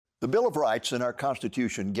The Bill of Rights in our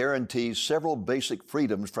Constitution guarantees several basic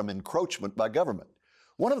freedoms from encroachment by government.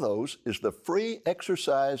 One of those is the free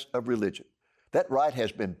exercise of religion. That right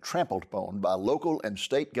has been trampled upon by local and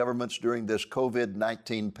state governments during this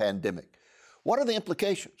COVID-19 pandemic. What are the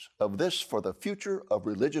implications of this for the future of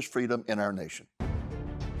religious freedom in our nation?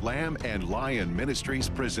 Lamb and Lion Ministries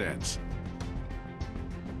presents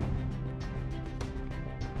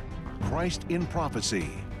Christ in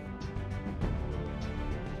Prophecy,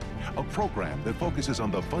 a program that focuses on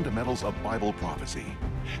the fundamentals of Bible prophecy,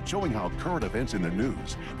 showing how current events in the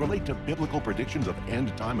news relate to biblical predictions of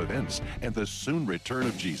end-time events and the soon return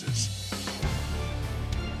of Jesus.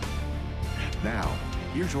 Now,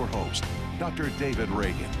 here's your host, Dr. David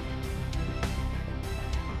Reagan.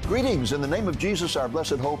 Greetings in the name of Jesus, our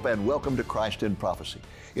blessed hope, and welcome to Christ in Prophecy.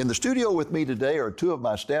 In the studio with me today are two of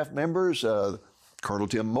my staff members, Colonel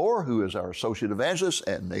Tim Moore, who is our Associate Evangelist,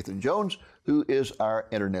 and Nathan Jones, who is our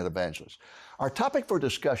Internet Evangelist. Our topic for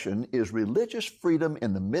discussion is religious freedom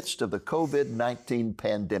in the midst of the COVID-19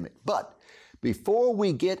 pandemic. But before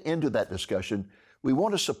we get into that discussion, we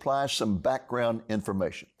want to supply some background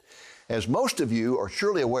information. As most of you are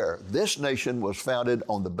surely aware, this nation was founded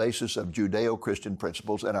on the basis of Judeo-Christian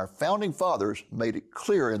principles, and our founding fathers made it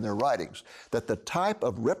clear in their writings that the type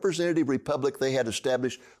of representative republic they had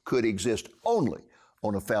established could exist only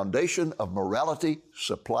on a foundation of morality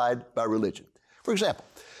supplied by religion. For example,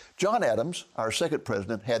 John Adams, our second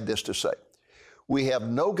president, had this to say: "We have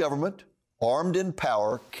no government armed in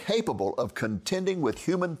power capable of contending with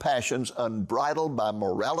human passions unbridled by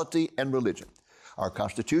morality and religion. Our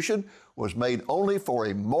Constitution was made only for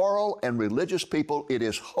a moral and religious people. It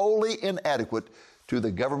is wholly inadequate to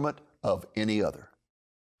the government of any other."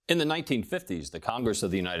 In the 1950s, the Congress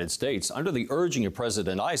of the United States, under the urging of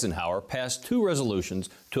President Eisenhower, passed two resolutions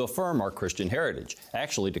to affirm our Christian heritage,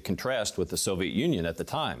 actually to contrast with the Soviet Union at the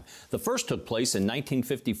time. The first took place in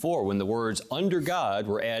 1954 when the words "under God"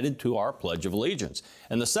 were added to our Pledge of Allegiance.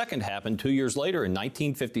 And the second happened 2 years later in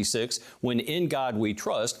 1956 when "In God We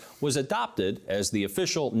Trust" was adopted as the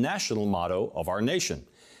official national motto of our nation.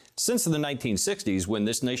 Since the 1960s, when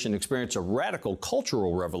this nation experienced a radical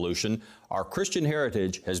cultural revolution, our Christian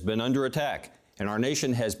heritage has been under attack, and our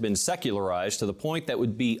nation has been secularized to the point that it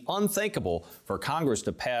would be unthinkable for Congress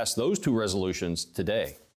to pass those two resolutions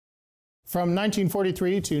today. From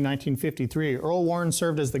 1943 to 1953, Earl Warren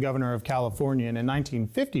served as the governor of California, and in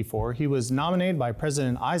 1954, he was nominated by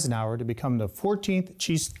President Eisenhower to become the 14th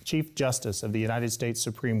Chief Justice of the United States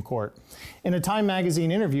Supreme Court. In a Time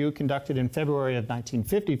magazine interview conducted in February of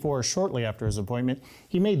 1954, shortly after his appointment,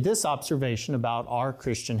 he made this observation about our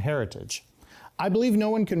Christian heritage: "I believe no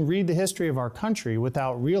one can read the history of our country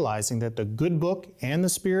without realizing that the good book and the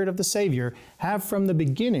Spirit of the Savior have from the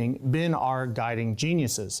beginning been our guiding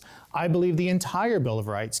geniuses. I believe the entire Bill of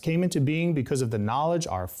Rights came into being because of the knowledge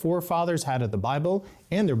our forefathers had of the Bible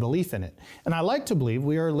and their belief in it. And I like to believe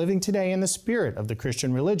we are living today in the spirit of the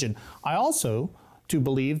Christian religion. I also to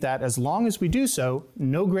believe that as long as we do so,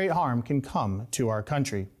 no great harm can come to our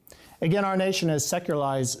country." Again, our nation has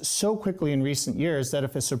secularized so quickly in recent years that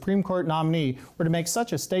if a Supreme Court nominee were to make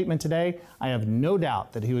such a statement today, I have no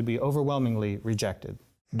doubt that he would be overwhelmingly rejected.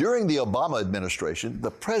 During the Obama administration, the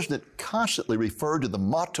president constantly referred to the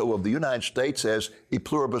motto of the United States as "E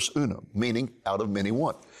pluribus unum," meaning out of many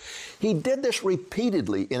one. He did this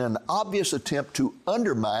repeatedly in an obvious attempt to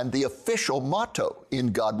undermine the official motto,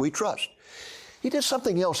 "In God We Trust." He did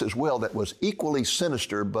something else as well that was equally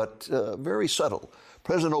sinister but very subtle.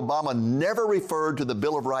 President Obama never referred to the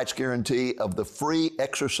Bill of Rights guarantee of the free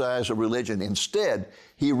exercise of religion. Instead,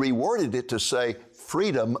 he reworded it to say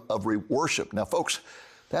freedom of worship. Now, folks,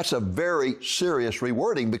 that's a very serious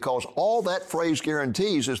rewording, because all that phrase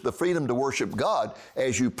guarantees is the freedom to worship God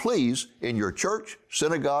as you please in your church,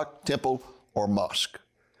 synagogue, temple, or mosque.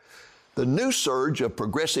 The new surge of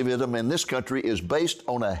progressivism in this country is based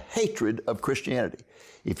on a hatred of Christianity.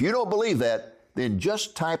 If you don't believe that, then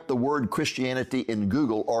just type the word Christianity in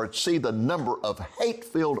Google or see the number of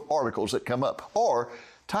hate-filled articles that come up. Or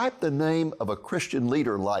type the name of a Christian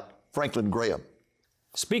leader like Franklin Graham.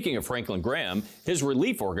 Speaking of Franklin Graham, his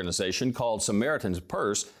relief organization called Samaritan's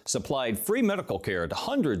Purse supplied free medical care to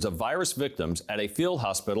hundreds of virus victims at a field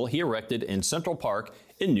hospital he erected in Central Park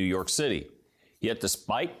in New York City. Yet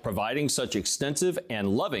despite providing such extensive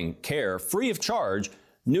and loving care free of charge,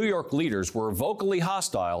 New York leaders were vocally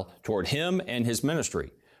hostile toward him and his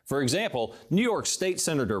ministry. For example, New York State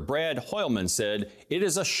Senator Brad Hoylman said, "It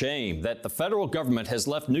is a shame that the federal government has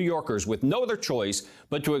left New Yorkers with no other choice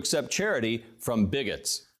but to accept charity from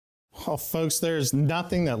bigots." Well, folks, there's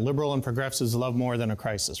nothing that liberal and progressives love more than a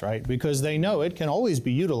crisis, right? Because they know it can always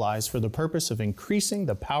be utilized for the purpose of increasing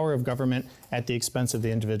the power of government at the expense of the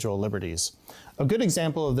individual liberties. A good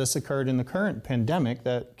example of this occurred in the current pandemic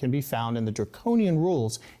that can be found in the draconian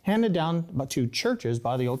rules handed down to churches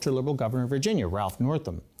by the ultra-liberal governor of Virginia, Ralph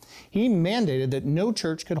Northam. He mandated that no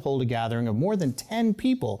church could hold a gathering of more than 10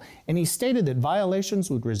 people, and he stated that violations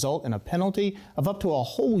would result in a penalty of up to a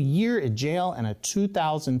whole year in jail and a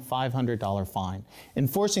 $2,500 fine.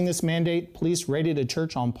 Enforcing this mandate, police raided a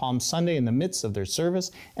church on Palm Sunday in the midst of their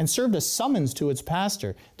service and served a summons to its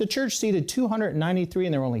pastor. The church seated 293,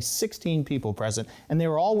 and there were only 16 people present, and they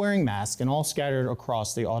were all wearing masks and all scattered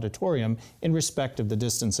across the auditorium in respect of the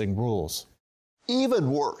distancing rules. Even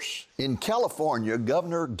worse, in California,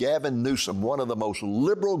 Governor Gavin Newsom, one of the most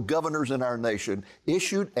liberal governors in our nation,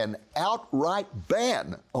 issued an outright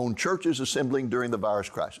ban on churches assembling during the virus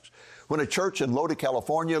crisis. When a church in Lodi,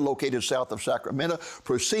 California, located south of Sacramento,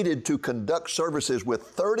 proceeded to conduct services with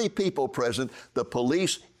 30 people present, the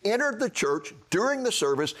police entered the church during the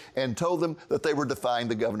service and told them that they were defying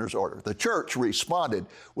the governor's order. The church responded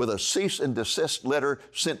with a cease and desist letter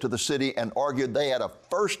sent to the city and argued they had a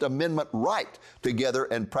First Amendment right to gather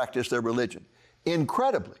and practice their religion.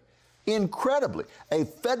 Incredibly, a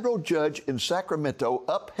federal judge in Sacramento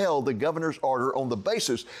upheld the governor's order on the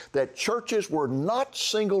basis that churches were not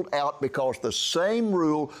singled out because the same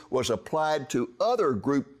rule was applied to other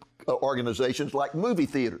group organizations like movie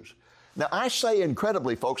theaters. Now, I say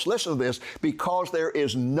incredibly, folks, listen to this, because there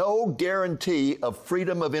is no guarantee of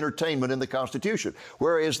freedom of entertainment in the Constitution,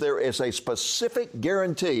 whereas there is a specific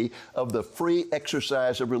guarantee of the free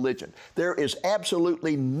exercise of religion. There is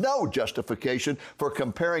absolutely no justification for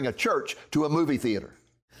comparing a church to a movie theater.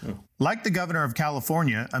 Like the governor of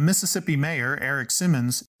California, a Mississippi mayor, Eric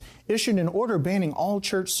Simmons, issued an order banning all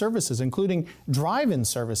church services, including drive-in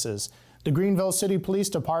services. The Greenville City Police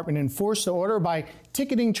Department enforced the order by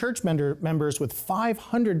ticketing church members with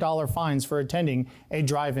 $500 fines for attending a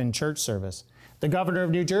drive-in church service. The governor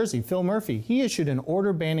of New Jersey, Phil Murphy, he issued an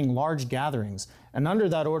order banning large gatherings, and under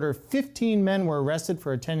that order, 15 men were arrested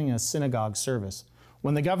for attending a synagogue service.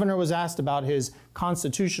 When the governor was asked about his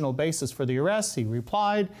constitutional basis for the arrest, he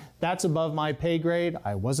replied, "That's above my pay grade.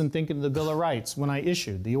 I wasn't thinking of the Bill of Rights when I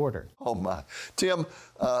issued the order." Oh, my. Tim,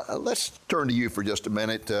 let's turn to you for just a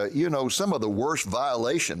minute. Some of the worst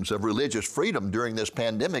violations of religious freedom during this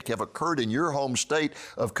pandemic have occurred in your home state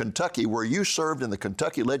of Kentucky, where you served in the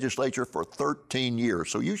Kentucky legislature for 13 years.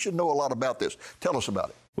 So you should know a lot about this. Tell us about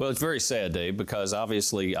it. Well, it's very sad, Dave, because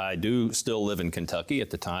obviously I do still live in Kentucky at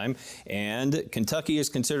the time, and Kentucky is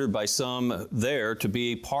considered by some there to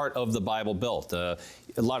be part of the Bible Belt. A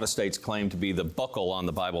lot of states claim to be the buckle on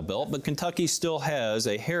the Bible Belt, but Kentucky still has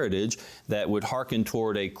a heritage that would hearken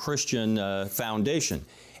toward a Christian foundation.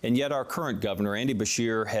 And yet our current governor, Andy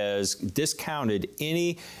Beshear, has discounted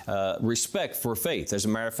any respect for faith. As a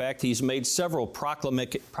matter of fact, he's made several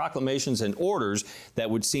proclamations and orders that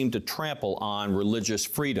would seem to trample on religious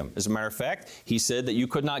freedom. As a matter of fact, he said that you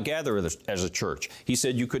could not gather as a church. He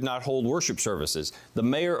said you could not hold worship services. The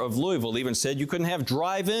mayor of Louisville even said you couldn't have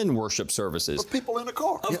drive-in worship services. With people in the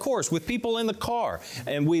car. Of course, with people in the car.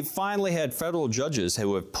 And we've finally had federal judges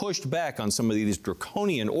who have pushed back on some of these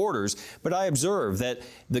draconian orders, but I observe that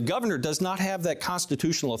the governor does not have that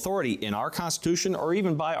constitutional authority in our Constitution or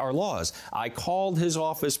even by our laws. I called his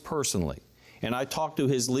office personally, and I talked to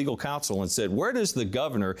his legal counsel and said, where does the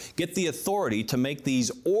governor get the authority to make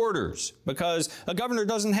these orders? Because a governor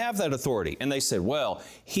doesn't have that authority. And they said, well,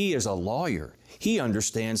 he is a lawyer. He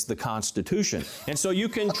understands the Constitution. And so you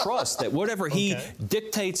can trust that whatever he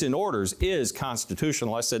dictates in orders is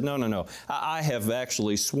constitutional. I said, no. I have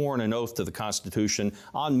actually sworn an oath to the Constitution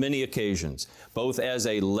on many occasions, both as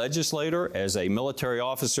a legislator, as a military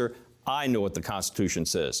officer. I know what the Constitution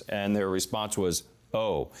says. And their response was,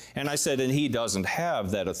 oh. And I said, and he doesn't have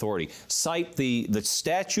that authority. Cite the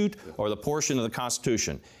statute or the portion of the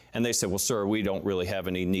Constitution. And they said, well, sir, we don't really have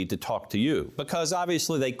any need to talk to you, because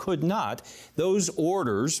obviously they could not. Those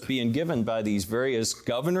orders being given by these various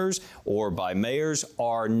governors or by mayors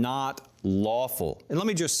are not lawful. And let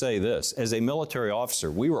me just say this. As a military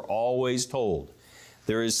officer, we were always told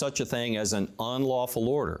there is such a thing as an unlawful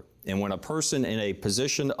order. And when a person in a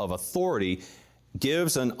position of authority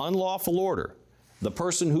gives an unlawful order, the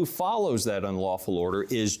person who follows that unlawful order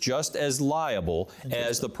is just as liable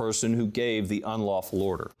as the person who gave the unlawful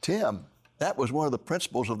order. Tim, that was one of the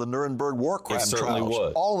principles of the Nuremberg war crime trials. It certainly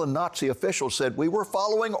was. All the Nazi officials said we were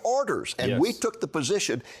following orders, and we took the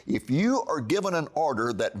position, if you are given an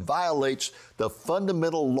order that violates the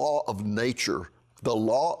fundamental law of nature, the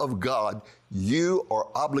law of God, you are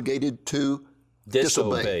obligated to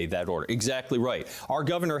disobey that order. Exactly right. Our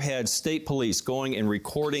governor had state police going and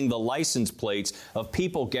recording the license plates of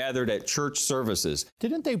people gathered at church services.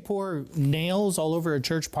 Didn't they pour nails all over a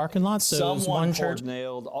church parking lot? So Someone poured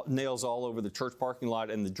nails all over the church parking lot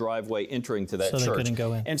and the driveway entering to that church. So they couldn't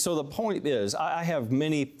go in. And so the point is, I have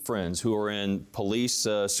many friends who are in police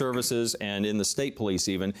services and in the state police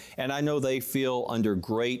even, and I know they feel under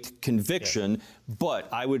great conviction, but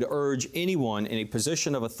I would urge anyone in a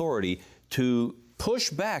position of authority to push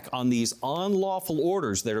back on these unlawful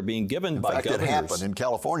orders that are being given by governors. In fact, it happened. In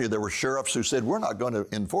California, there were sheriffs who said, we're not going to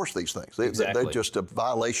enforce these things. They're just a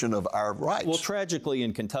violation of our rights. Well, tragically,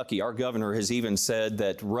 in Kentucky, our governor has even said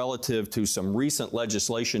that relative to some recent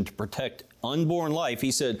legislation to protect unborn life,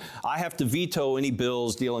 he said, I have to veto any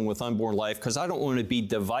bills dealing with unborn life because I don't want to be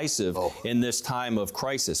divisive in this time of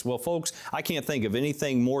crisis. Well, folks, I can't think of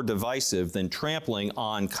anything more divisive than trampling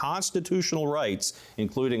on constitutional rights,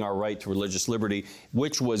 including our right to religious liberty,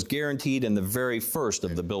 which was guaranteed in the very first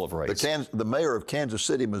of the Bill of Rights. The mayor of Kansas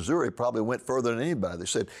City, Missouri, probably went further than anybody. They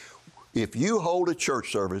said, if you hold a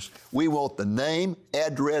church service, we want the name,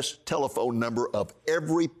 address, telephone number of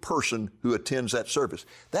every person who attends that service.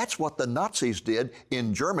 That's what the Nazis did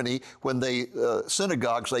in Germany when they went to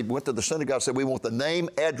the synagogue and said, we want the name,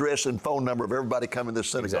 address, and phone number of everybody coming to this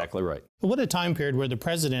synagogue. Exactly right. What a time period where the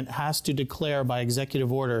president has to declare by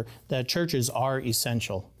executive order that churches are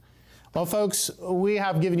essential. Well, folks, we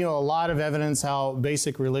have given you a lot of evidence how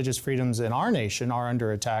basic religious freedoms in our nation are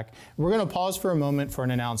under attack. We're going to pause for a moment for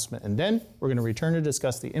an announcement, and then we're going to return to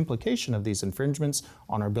discuss the implication of these infringements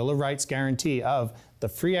on our Bill of Rights guarantee of the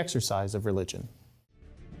free exercise of religion.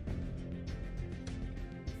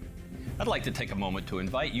 I'd like to take a moment to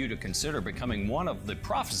invite you to consider becoming one of the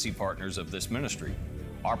prophecy partners of this ministry.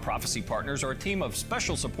 Our prophecy partners are a team of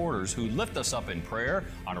special supporters who lift us up in prayer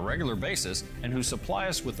on a regular basis and who supply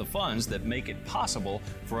us with the funds that make it possible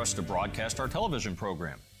for us to broadcast our television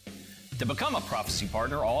program. To become a prophecy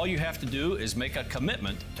partner, all you have to do is make a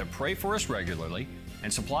commitment to pray for us regularly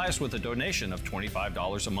and supply us with a donation of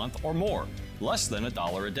 $25 a month or more, less than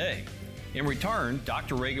 $1 a day. In return,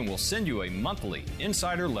 Dr. Reagan will send you a monthly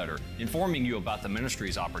insider letter informing you about the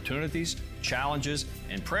ministry's opportunities, challenges,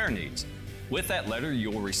 and prayer needs. With that letter,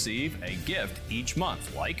 you'll receive a gift each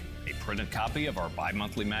month, like a printed copy of our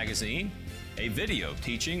bi-monthly magazine, a video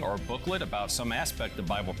teaching or booklet about some aspect of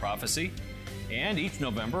Bible prophecy, and each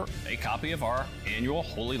November, a copy of our annual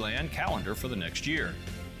Holy Land calendar for the next year.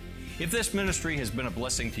 If this ministry has been a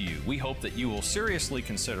blessing to you, we hope that you will seriously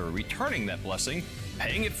consider returning that blessing,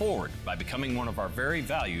 paying it forward by becoming one of our very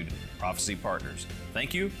valued prophecy partners.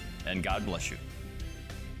 Thank you, and God bless you.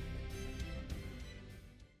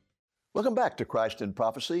 Welcome back to Christ in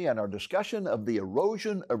Prophecy and our discussion of the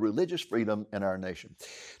erosion of religious freedom in our nation.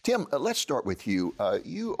 Tim, let's start with you.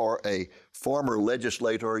 You are a former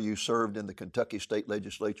legislator. You served in the Kentucky State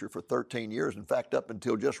Legislature for 13 years. In fact, up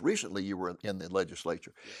until just recently, you were in the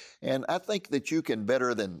legislature. And I think that you can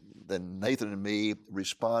better than Nathan and me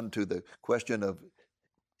respond to the question of,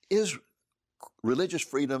 is religious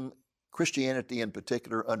freedom, Christianity in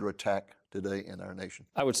particular, under attack today in our nation?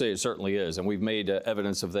 I would say it certainly is, and we've made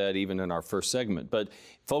evidence of that even in our first segment. But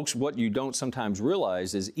folks, what you don't sometimes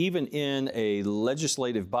realize is even in a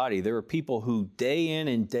legislative body, there are people who day in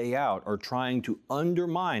and day out are trying to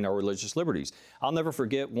undermine our religious liberties. I'll never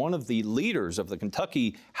forget one of the leaders of the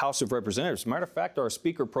Kentucky House of Representatives. As a matter of fact, our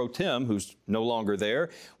Speaker Pro Tem, who's no longer there,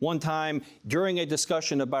 one time during a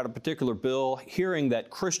discussion about a particular bill, hearing that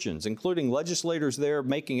Christians, including legislators there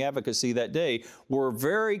making advocacy that day, were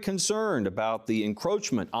very concerned about the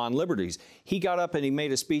encroachment on liberties. He got up and he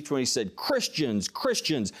made a speech when he said, Christians,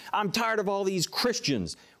 Christians, I'm tired of all these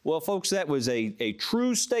Christians. Well, folks, that was a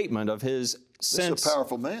true statement of his sense. He's a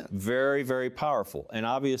powerful man. Very, very powerful. And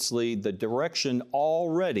obviously the direction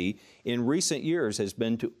already in recent years has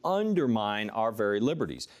been to undermine our very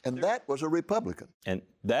liberties. And that was a Republican. And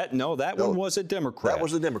one was a Democrat. That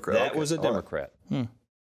was a Democrat. That was a Democrat. Right.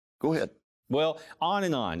 Go ahead. Well, on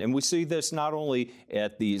and on. And we see this not only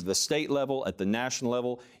at the state level, at the national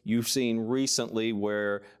level. You've seen recently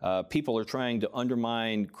where people are trying to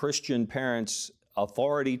undermine Christian parents'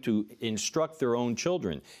 authority to instruct their own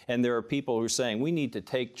children. And there are people who are saying we need to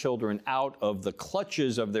take children out of the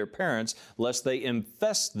clutches of their parents lest they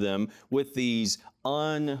infest them with these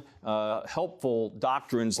unhelpful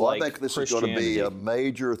doctrines Well, like I think this Christianity. is going to be a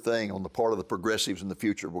major thing on the part of the progressives in the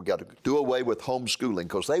future. We've got to do away with homeschooling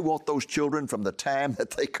because they want those children from the time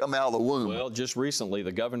that they come out of the womb. Well, just recently,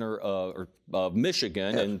 the governor of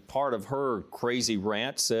Michigan, Yes. and part of her crazy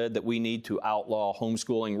rant, said that we need to outlaw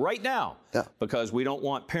homeschooling right now because we don't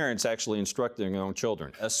want parents actually instructing their own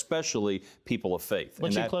children, especially people of faith.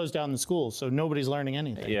 But she closed down the schools, so nobody's learning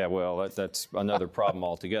anything. Yeah, well, that's another problem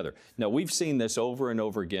altogether. Now, we've seen this over and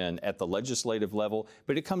over again at the legislative level,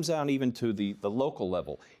 but it comes down even to the local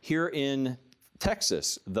level. Here in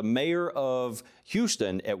Texas, the mayor of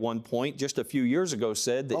Houston at one point, just a few years ago,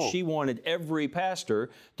 said that she wanted every pastor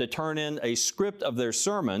to turn in a script of their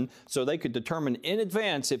sermon so they could determine in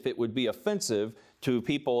advance if it would be offensive to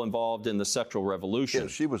people involved in the sexual revolution. Yeah,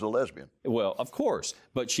 she was a lesbian. Well, of course,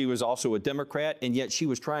 but she was also a Democrat, and yet she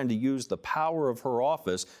was trying to use the power of her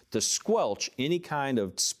office to squelch any kind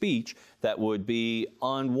of speech that would be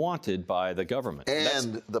unwanted by the government.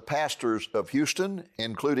 And the pastors of Houston,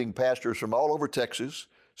 including pastors from all over Texas,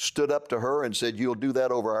 stood up to her and said, "You'll do that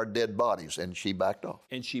over our dead bodies," and she backed off.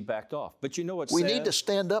 But you know what's We sad? need to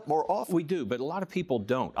stand up more often. We do, but a lot of people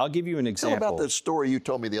don't. I'll give you an Tell example. about the story you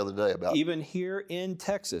told me the other day about. Even here in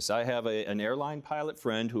Texas, I have an airline pilot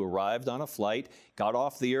friend who arrived on a flight, got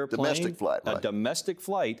off the airplane. Domestic flight, right. A domestic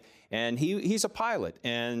flight, and he's a pilot,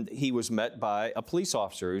 and he was met by a police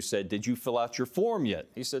officer who said, "Did you fill out your form yet?"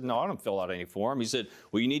 He said, "No, I don't fill out any form." He said,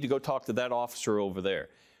 "Well, you need to go talk to that officer over there."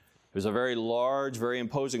 It was a very large, very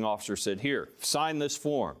imposing officer, said, "Here, sign this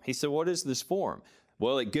form." He said, "What is this form?"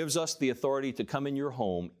 "Well, it gives us the authority to come in your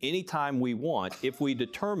home anytime we want if we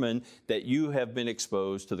determine that you have been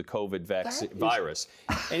exposed to the COVID virus."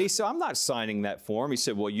 And he said, "I'm not signing that form." He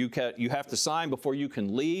said, "Well, you have to sign before you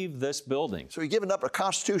can leave this building." So you're giving up a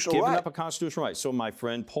constitutional Giving right. up a constitutional right. So my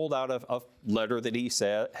friend pulled out a letter that he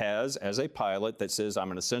has as a pilot that says,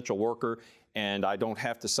 "I'm an essential worker and I don't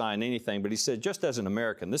have to sign anything." But he said, just as an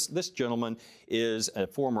American, this gentleman is a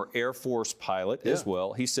former Air Force pilot as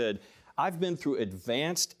well. He said, "I've been through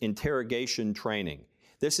advanced interrogation training.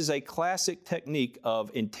 This is a classic technique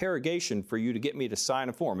of interrogation for you to get me to sign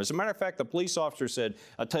a form." As a matter of fact, the police officer said,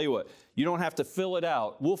 "I'll tell you what, you don't have to fill it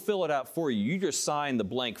out. We'll fill it out for you. You just sign the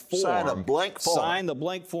blank form. Sign a blank form. Sign the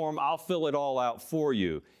blank form. I'll fill it all out for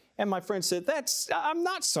you." And my friend said, "I'm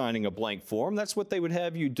not signing a blank form. That's what they would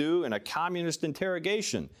have you do in a communist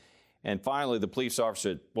interrogation." And finally, the police officer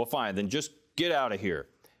said, "Well, fine, then just get out of here."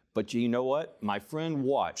 But you know what? My friend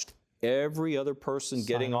watched every other person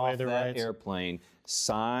getting off that airplane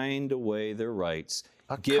signed away their rights,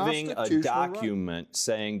 giving a document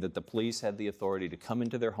saying that the police had the authority to come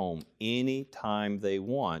into their home anytime they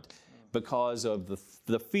want because of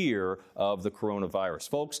the fear of the coronavirus.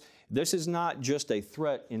 Folks, this is not just a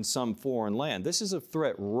threat in some foreign land. This is a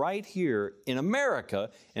threat right here in America,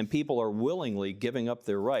 and people are willingly giving up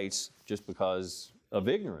their rights just because of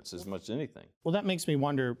ignorance as much as anything. Well, that makes me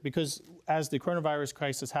wonder, because as the coronavirus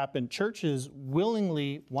crisis happened, churches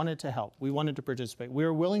willingly wanted to help. We wanted to participate. We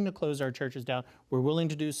were willing to close our churches down. We're willing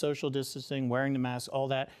to do social distancing, wearing the mask, all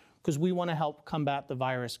that, because we want to help combat the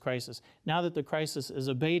virus crisis. Now that the crisis is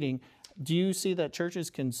abating, do you see that churches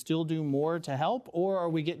can still do more to help, or are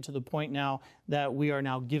we getting to the point now that we are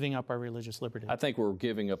now giving up our religious liberty? I think we're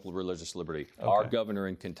giving up religious liberty. Okay. Our governor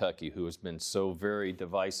in Kentucky, who has been so very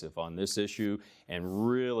divisive on this issue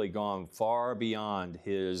and really gone far beyond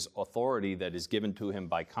his authority that is given to him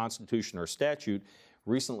by Constitution or statute,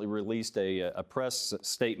 recently released a press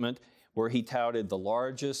statement where he touted the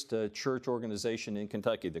largest church organization in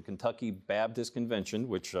Kentucky, the Kentucky Baptist Convention,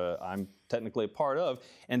 which I'm technically a part of,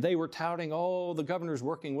 and they were touting, "Oh, the governor's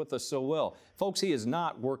working with us so well." Folks, he is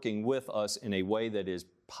not working with us in a way that is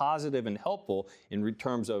positive and helpful in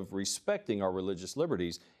terms of respecting our religious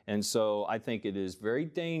liberties. And so I think it is very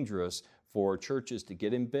dangerous for churches to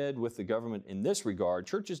get in bed with the government in this regard.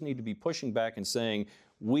 Churches need to be pushing back and saying,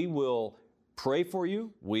 "We will pray for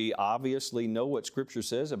you. We obviously know what Scripture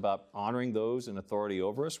says about honoring those in authority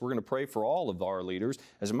over us. We're going to pray for all of our leaders.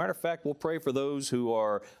 As a matter of fact, we'll pray for those who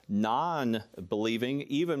are non-believing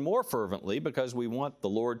even more fervently because we want the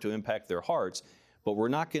Lord to impact their hearts. But we're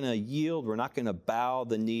not going to yield. We're not going to bow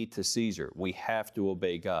the knee to Caesar. We have to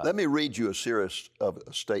obey God." Let me read you a series of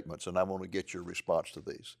statements, and I want to get your response to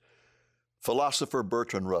these. Philosopher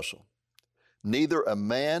Bertrand Russell: "Neither a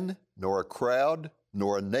man nor a crowd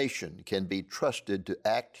nor a nation can be trusted to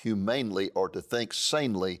act humanely or to think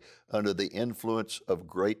sanely under the influence of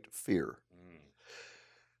great fear."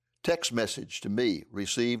 Text message to me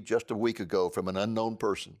received just a week ago from an unknown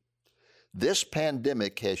person. "This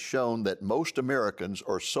pandemic has shown that most Americans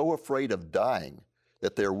are so afraid of dying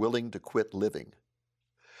that they're willing to quit living."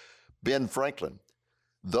 Ben Franklin: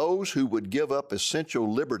 Those who would give up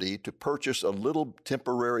essential liberty to purchase a little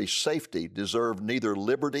temporary safety deserve neither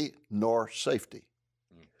liberty nor safety.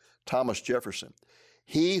 Thomas Jefferson,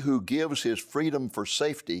 he who gives his freedom for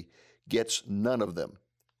safety gets none of them.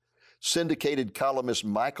 Syndicated columnist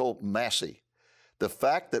Michael Massey, the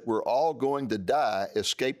fact that we're all going to die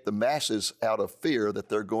escaped the masses out of fear that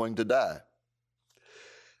they're going to die.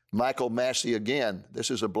 Michael Massey again,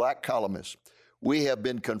 this is a black columnist. We have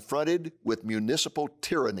been confronted with municipal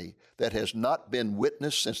tyranny that has not been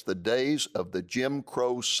witnessed since the days of the Jim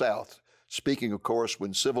Crow South. Speaking, of course,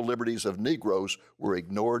 when civil liberties of Negroes were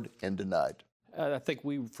ignored and denied. I think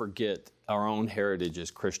we forget our own heritage as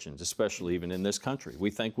Christians, especially even in this country. We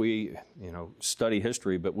think we, study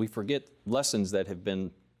history, but we forget lessons that have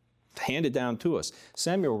been handed down to us.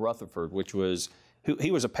 Samuel Rutherford,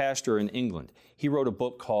 he was a pastor in England. He wrote a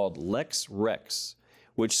book called Lex Rex,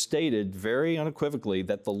 which stated very unequivocally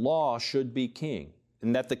that the law should be king,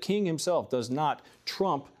 and that the king himself does not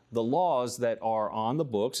trump the laws that are on the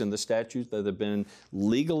books and the statutes that have been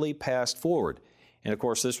legally passed forward. And of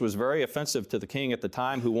course, this was very offensive to the king at the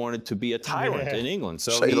time, who wanted to be a tyrant in England.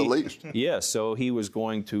 So Say the least. Yes, so he was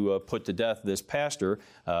going to put to death this pastor.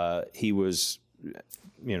 He was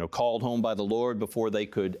called home by the Lord before they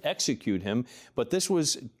could execute him. But this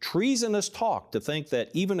was treasonous talk to think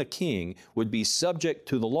that even a king would be subject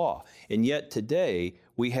to the law. And yet today,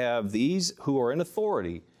 we have these who are in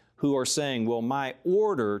authority who are saying, well, my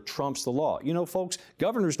order trumps the law. Folks,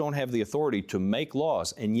 governors don't have the authority to make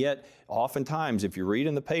laws. And yet, oftentimes, if you read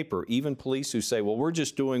in the paper, even police who say, well, we're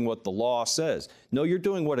just doing what the law says. No, you're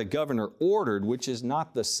doing what a governor ordered, which is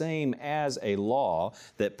not the same as a law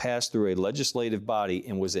that passed through a legislative body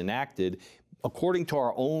and was enacted according to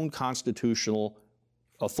our own constitutional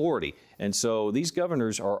authority. And so these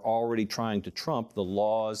governors are already trying to trump the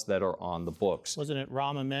laws that are on the books. Wasn't it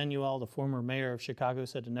Rahm Emanuel, the former mayor of Chicago,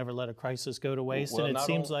 said to never let a crisis go to waste? Well, and it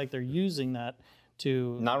seems like they're using that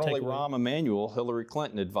to not take only away. Rahm Emanuel, Hillary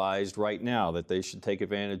Clinton advised right now that they should take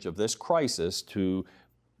advantage of this crisis to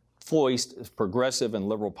foist progressive and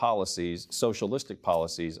liberal policies, socialistic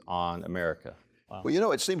policies on America. Wow.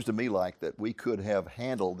 Well, it seems to me like that we could have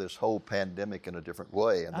handled this whole pandemic in a different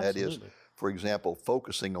way, and Absolutely. that is, for example,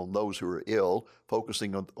 focusing on those who are ill,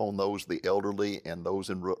 focusing on those, the elderly and those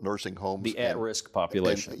in nursing homes. The at-risk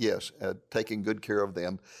population. Yes, taking good care of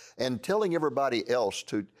them, and telling everybody else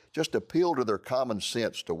to just appeal to their common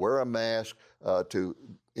sense, to wear a mask, to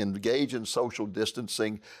engage in social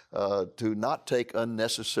distancing, to not take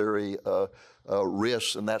unnecessary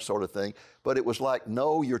risks and that sort of thing. But it was like,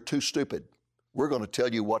 no, you're too stupid. We're going to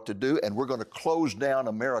tell you what to do, and we're going to close down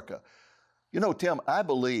America. Tim, I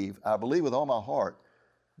believe with all my heart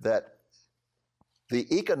that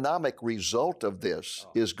the economic result of this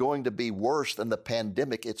is going to be worse than the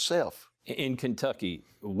pandemic itself. In Kentucky,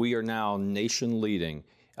 we are now nation leading.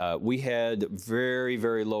 We had very,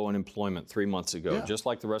 very low unemployment 3 months ago, just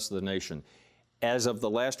like the rest of the nation. As of the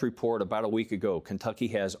last report about a week ago, Kentucky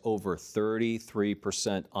has over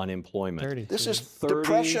 33% unemployment. 33. This is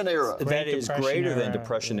Depression era. That is greater than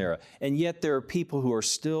Depression yeah. era. And yet there are people who are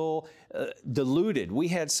still deluded. We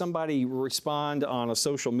had somebody respond on a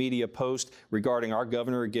social media post regarding our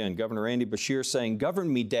governor, again, Governor Andy Beshear, saying,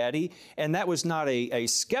 "Govern me, Daddy." And that was not a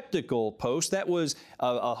skeptical post. That was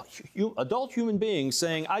adult human being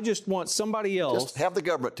saying, I just want somebody else Just have the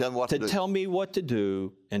government tell me what to do. tell me what to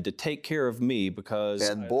do and to take care of me, because...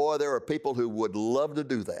 And boy, there are people who would love to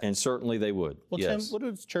do that. And certainly they would. Well, yes. Tim, what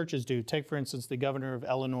do churches do? Take, for instance, the governor of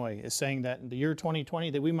Illinois is saying that in the year 2020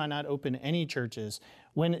 that we might not open any churches.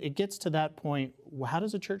 When it gets to that point, how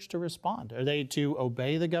does a church to respond? Are they to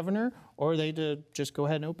obey the governor, or are they to just go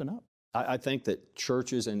ahead and open up? I think that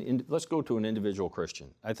churches let's go to an individual Christian.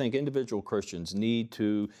 I think individual Christians need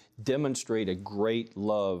to demonstrate a great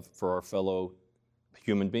love for our fellow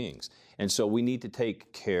human beings. And so we need to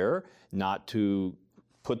take care not to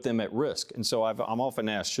put them at risk. And so I'm often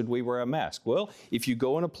asked, should we wear a mask? Well, if you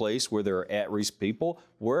go in a place where there are at-risk people,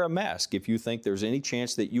 wear a mask if you think there's any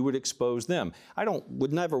chance that you would expose them.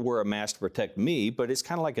 Would never wear a mask to protect me, but it's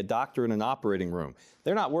kind of like a doctor in an operating room.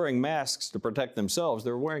 They're not wearing masks to protect themselves,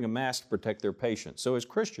 they're wearing a mask to protect their patients. So as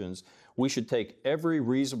Christians, we should take every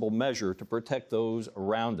reasonable measure to protect those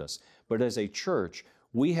around us. But as a church,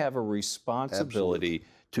 we have a responsibility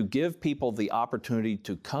to give people the opportunity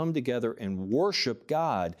to come together and worship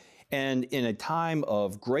God. And in a time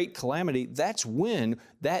of great calamity, that's when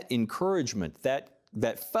that encouragement,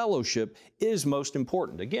 that fellowship is most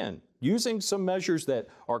important. Again, using some measures that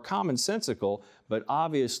are commonsensical, but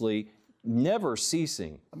obviously never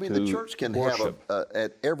ceasing I mean, to the church can worship. have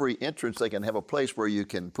at every entrance, they can have a place where you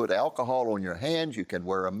can put alcohol on your hands, you can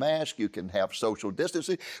wear a mask, you can have social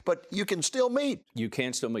distancing, but you can still meet. You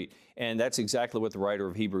can still meet. And that's exactly what the writer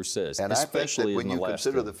of Hebrews says, And especially I think that when in the you last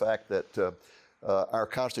consider days. the fact that our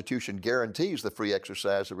Constitution guarantees the free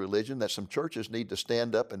exercise of religion, that some churches need to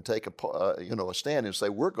stand up and take a stand and say,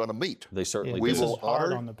 we're going to meet. They certainly We this do. will is hard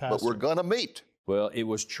honor, on the but we're pastor. going to meet. Well, it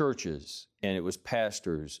was churches and it was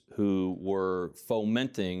pastors who were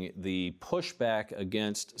fomenting the pushback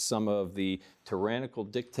against some of the tyrannical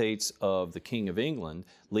dictates of the King of England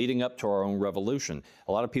leading up to our own revolution.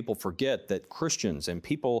 A lot of people forget that Christians and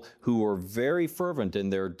people who were very fervent in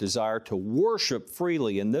their desire to worship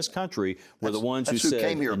freely in this country were the ones who That's who said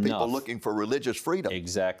came here, enough. people looking for religious freedom.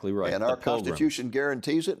 Exactly right. And The our Pilgrims. Constitution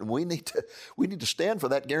guarantees it, and we need to stand for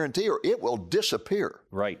that guarantee, or it will disappear.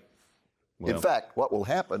 Right. In fact, what will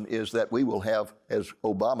happen is that we will have, as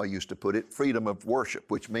Obama used to put it, freedom of worship,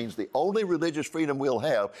 which means the only religious freedom we'll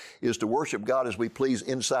have is to worship God as we please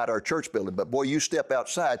inside our church building. But boy, you step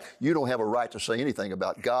outside, you don't have a right to say anything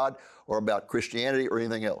about God or about Christianity or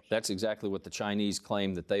anything else. That's exactly what the Chinese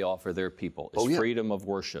claim that they offer their people, is yeah. freedom of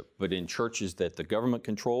worship. But in churches that the government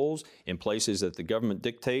controls, in places that the government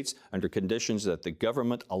dictates, under conditions that the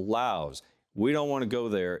government allows, we don't want to go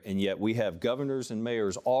there, and yet we have governors and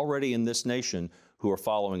mayors already in this nation who are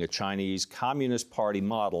following a Chinese Communist Party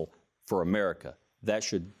model for America. That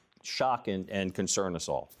should shock and concern us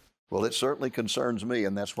all. Well, it certainly concerns me,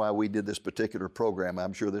 and that's why we did this particular program.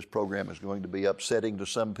 I'm sure this program is going to be upsetting to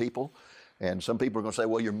some people, and some people are going to say,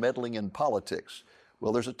 well, you're meddling in politics.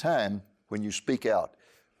 Well, there's a time when you speak out.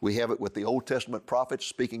 We have it with the Old Testament prophets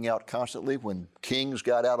speaking out constantly when kings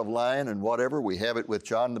got out of line and whatever. We have it with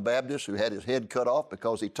John the Baptist, who had his head cut off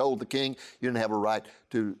because he told the king you didn't have a right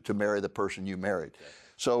to marry the person you married.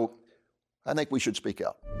 So I think we should speak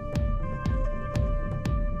out.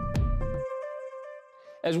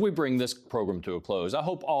 As we bring this program to a close, I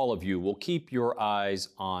hope all of you will keep your eyes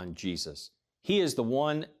on Jesus. He is the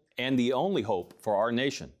one and the only hope for our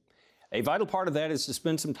nation. A vital part of that is to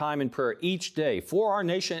spend some time in prayer each day for our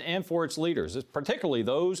nation and for its leaders, particularly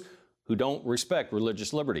those who don't respect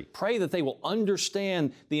religious liberty. Pray that they will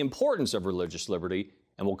understand the importance of religious liberty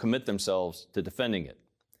and will commit themselves to defending it.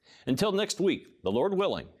 Until next week, the Lord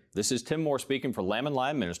willing, this is Tim Moore speaking for Lamb and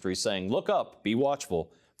Lion Ministries saying, look up, be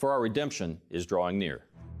watchful, for our redemption is drawing near.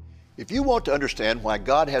 If you want to understand why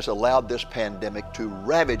God has allowed this pandemic to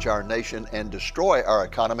ravage our nation and destroy our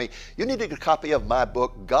economy, you need to get a copy of my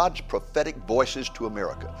book, God's Prophetic Voices to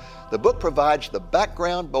America. The book provides the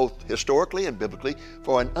background, both historically and biblically,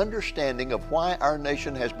 for an understanding of why our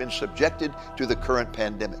nation has been subjected to the current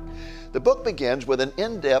pandemic. The book begins with an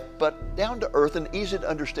in-depth but down-to-earth and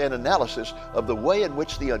easy-to-understand analysis of the way in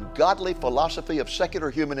which the ungodly philosophy of secular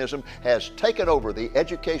humanism has taken over the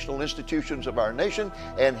educational institutions of our nation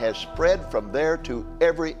and has spread from there to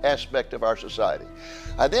every aspect of our society.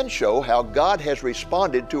 I then show how God has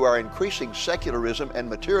responded to our increasing secularism and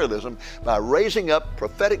materialism by raising up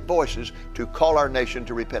prophetic voices to call our nation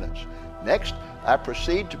to repentance. Next, I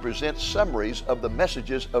proceed to present summaries of the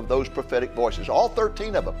messages of those prophetic voices, all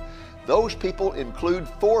 13 of them. Those people include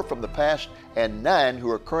 4 from the past and 9 who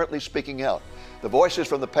are currently speaking out. The voices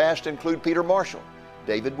from the past include Peter Marshall,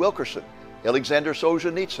 David Wilkerson, Alexander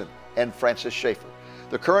Solzhenitsyn, and Francis Schaeffer.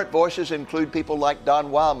 The current voices include people like Don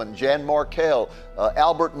Wildman, Jan Markell,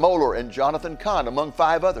 Albert Mohler, and Jonathan Cahn, among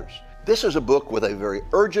 5 others. This is a book with a very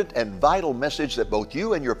urgent and vital message that both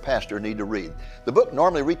you and your pastor need to read. The book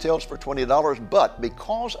normally retails for $20, but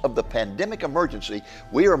because of the pandemic emergency,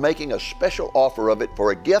 we are making a special offer of it for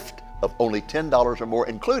a gift of only $10 or more,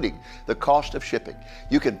 including the cost of shipping.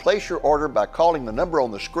 You can place your order by calling the number on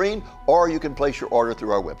the screen, or you can place your order through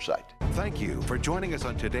our website. Thank you for joining us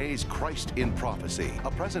on today's Christ in Prophecy, a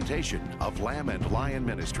presentation of Lamb and Lion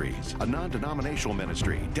Ministries, a non-denominational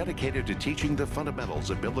ministry dedicated to teaching the fundamentals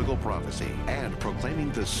of biblical prophecy and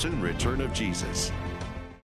proclaiming the soon return of Jesus.